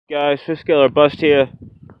Guys, Fish Killer Bust here.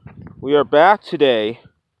 We are back today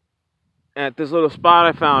at this little spot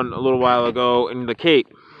I found a little while ago in the Cape.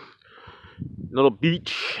 Little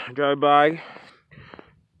beach I drive by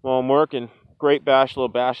while I'm working. Great little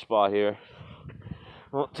bash spot here.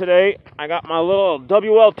 Well, today I got my little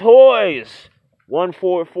WL Toys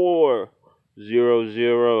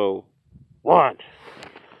 144001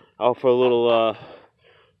 out for a little a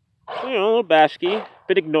little bashki.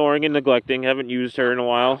 Been ignoring and neglecting. Haven't used her in a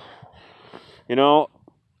while. You know,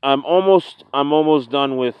 I'm almost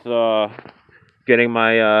done with getting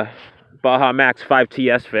my Baja Max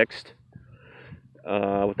 5TS fixed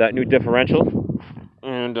with that new differential,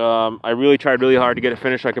 and I really tried really hard to get it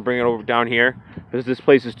finished so I could bring it over down here because this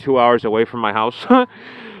place is 2 hours away from my house.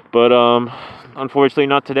 But unfortunately,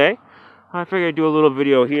 not today. I figured I'd do a little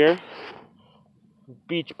video here.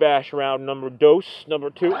 Beach bash round number 2.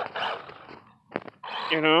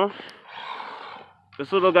 You know,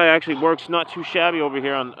 this little guy actually works not too shabby over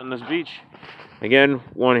here on this beach. Again,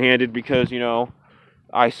 one-handed because, you know,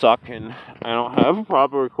 I suck and I don't have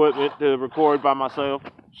proper equipment to record by myself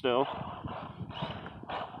still.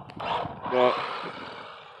 But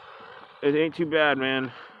it ain't too bad,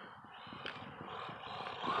 man.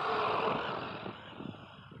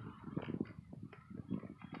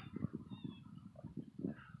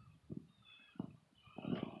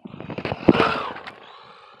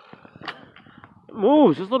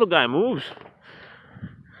 Moves. This little guy moves.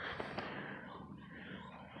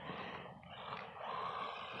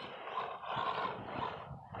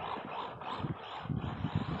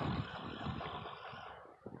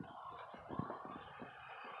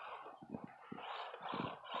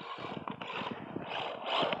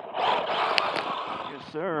 Yes,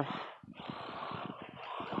 sir.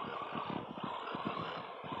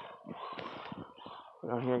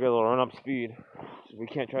 Down here, get a little run-up speed, so we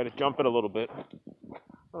can't try to jump it a little bit.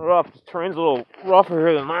 Rough. The terrain's a little rougher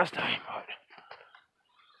here than last time, but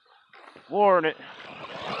flooring it.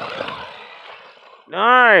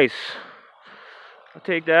 Nice. I'll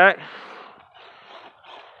take that.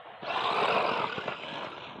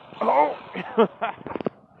 Oh.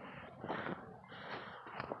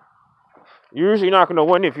 You're usually not going to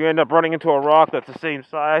win if you end up running into a rock that's the same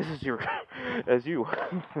size as you.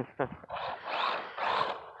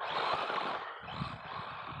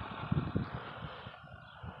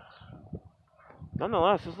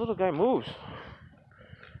 Nonetheless, this little guy moves.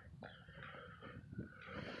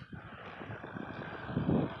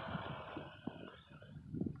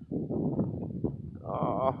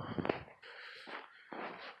 I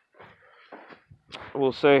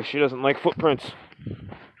will say she doesn't like footprints.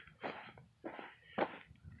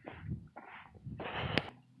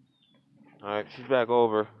 Alright, she's back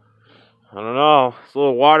over. I don't know. It's a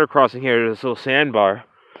little water crossing here to this little sandbar.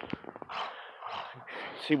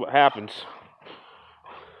 See what happens.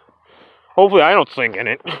 Hopefully I don't sink in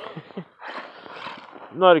it.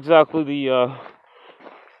 I'm not exactly the,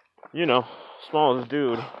 smallest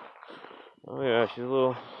dude. Oh yeah, she's a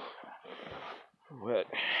little wet.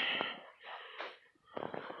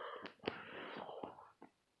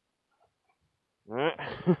 Alright.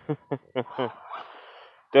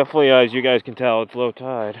 Definitely, as you guys can tell, it's low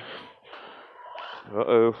tide.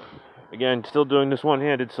 Uh-oh. Again, still doing this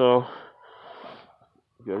one-handed, so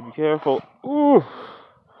you gotta be careful. Ooh!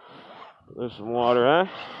 There's some water, huh?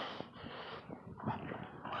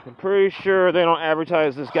 I'm pretty sure they don't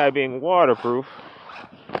advertise this guy being waterproof.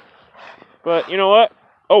 But, you know what?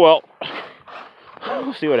 Oh well.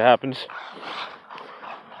 We'll see what happens.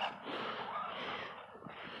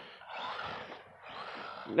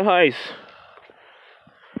 Nice.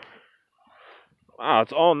 Wow,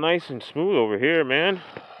 it's all nice and smooth over here, man.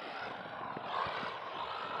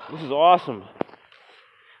 This is awesome.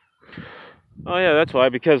 Oh yeah, that's why,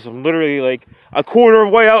 because I'm literally like a quarter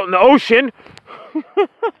of the way out in the ocean.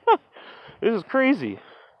 This is crazy.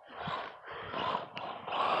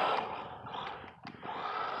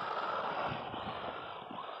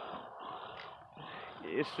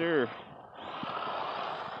 Yes, sir.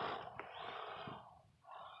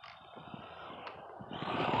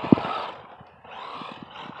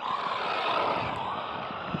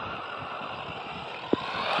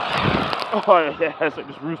 Oh yes, I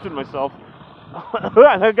just roosted myself.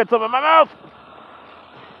 I got some in my mouth.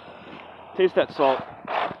 Taste that salt.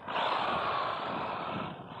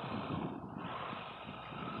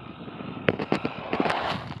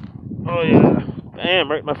 Oh yeah, bam,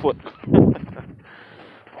 right in my foot.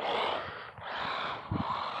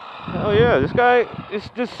 Oh yeah, this guy is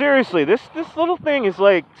just seriously. This little thing is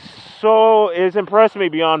like it's impressed me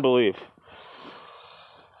beyond belief.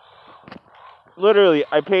 literally,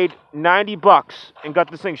 I paid 90 bucks and got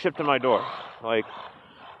this thing shipped to my door. Like,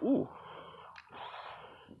 ooh.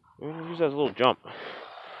 Use that as a little jump.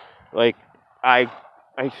 Like, I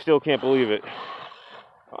still can't believe it.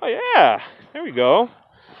 Oh, yeah. There we go.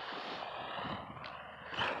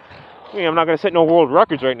 I mean, I'm not going to set no world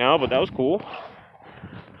records right now, but that was cool.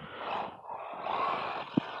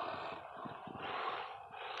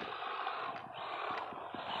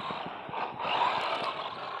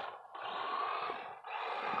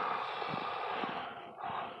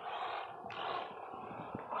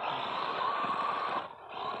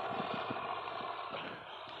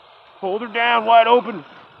 Hold her down wide open.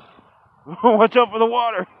 Watch out for the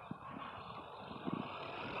water.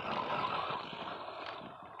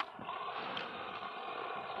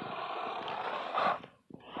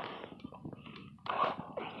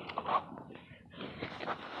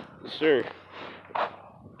 Sir.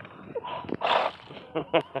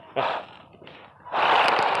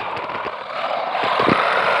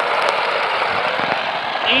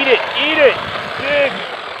 Eat it, eat it, dig.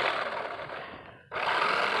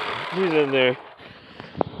 He's in there.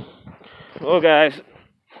 Well, guys,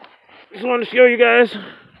 just wanted to show you guys a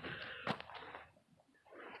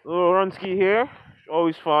little run ski here.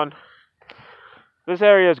 Always fun. This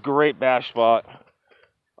area is a great bash spot.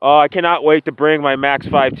 Oh, I cannot wait to bring my Max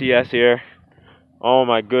 5 TS here. Oh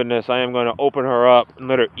my goodness, I am going to open her up and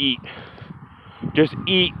let her eat. Just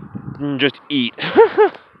eat, just eat.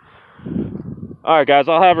 Alright guys,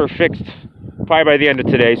 I'll have her fixed probably by the end of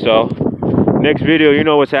today, so next video, you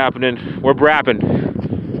know what's happening. We're brapping.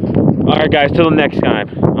 Alright guys, till the next time.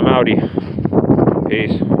 I'm outie.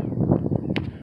 Peace.